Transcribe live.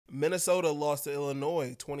Minnesota lost to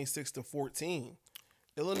Illinois 26-14.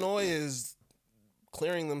 Illinois is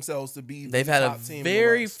clearing themselves to be They've the had top a team in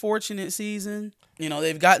very the West. fortunate season. You know,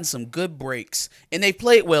 they've gotten some good breaks, and they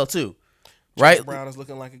played well too. Right? Chase Brown is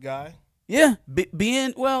looking like a guy. Yeah,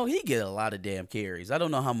 he get a lot of damn carries. I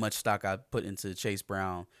don't know how much stock I put into Chase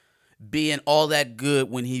Brown being all that good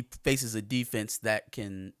when he faces a defense that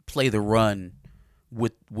can play the run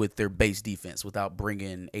with their base defense without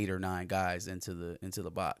bringing 8 or 9 guys into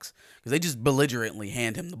the box, because they just belligerently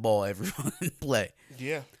hand him the ball every play.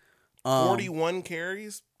 Yeah, 41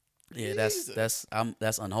 carries. Yeah, that's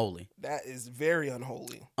unholy. That is very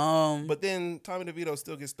unholy. But then Tommy DeVito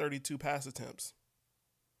still gets 32 pass attempts.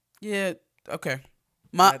 Yeah, okay.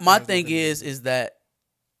 My thing is that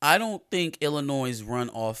I don't think Illinois' run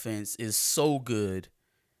offense is so good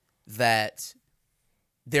that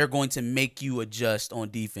they're going to make you adjust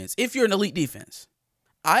on defense. If you're an elite defense,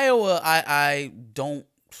 Iowa, I don't.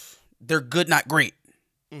 They're good, not great.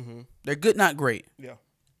 Mm-hmm. They're good, not great. Yeah.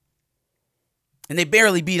 And they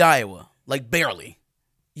barely beat Iowa, like barely.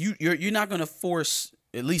 You're not going to force,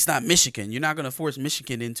 at least not Michigan. You're not going to force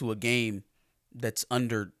Michigan into a game that's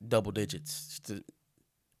under double digits. It's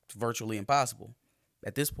virtually impossible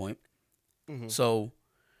at this point. Mm-hmm. So,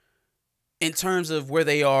 in terms of where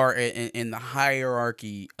they are in the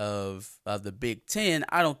hierarchy of the Big Ten,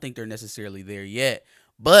 I don't think they're necessarily there yet.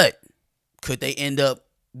 But could they end up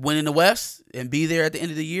winning the West and be there at the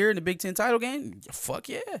end of the year in the Big Ten title game? Fuck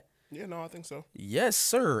yeah. Yeah, no, I think so. Yes,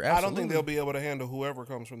 sir. Absolutely. I don't think they'll be able to handle whoever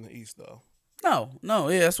comes from the East, though. No,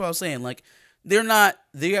 yeah, that's what I was saying. Like, they are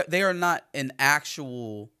not an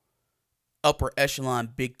actual upper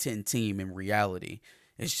echelon Big Ten team in reality.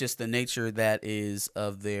 It's just the nature that is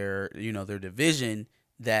of their division,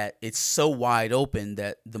 that it's so wide open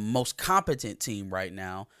that the most competent team right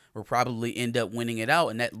now will probably end up winning it out,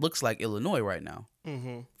 and that looks like Illinois right now.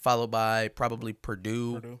 Mm-hmm. Followed by probably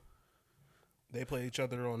Purdue. They play each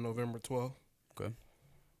other on November 12th. Okay.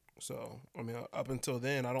 So, I mean, up until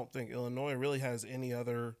then, I don't think Illinois really has any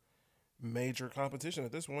other major competition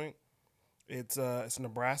at this point. It's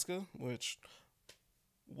Nebraska, which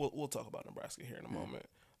we'll talk about Nebraska here in a moment.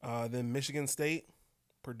 Then Michigan State,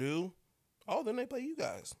 Purdue. Oh, then they play you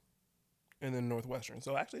guys. And then Northwestern.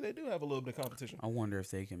 So, actually, they do have a little bit of competition. I wonder if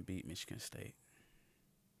they can beat Michigan State.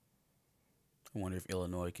 I wonder if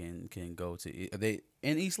Illinois can go to – are they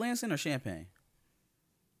in East Lansing or Champaign?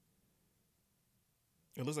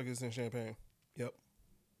 It looks like it's in Champaign. Yep.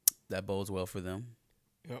 That bodes well for them.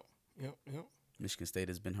 Yep. Michigan State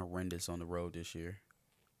has been horrendous on the road this year.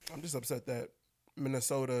 I'm just upset that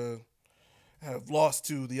Minnesota have lost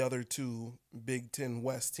to the other two Big Ten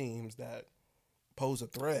West teams that pose a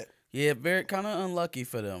threat. Yeah, very kind of unlucky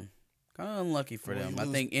for them. I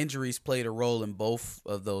think injuries played a role in both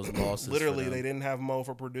of those losses. Literally, they didn't have Mo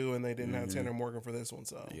for Purdue, and they didn't have Tanner Morgan for this one.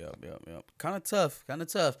 So Yep. Kind of tough.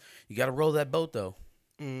 You got to roll that boat, though.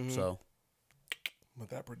 Mm-hmm. So,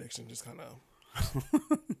 but that prediction just kind of.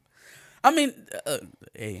 I mean,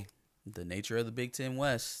 hey, the nature of the Big Ten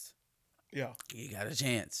West. Yeah, you got a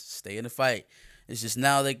chance. Stay in the fight. It's just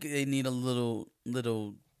now they need a little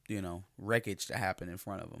wreckage to happen in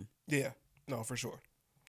front of them. Yeah, no, for sure.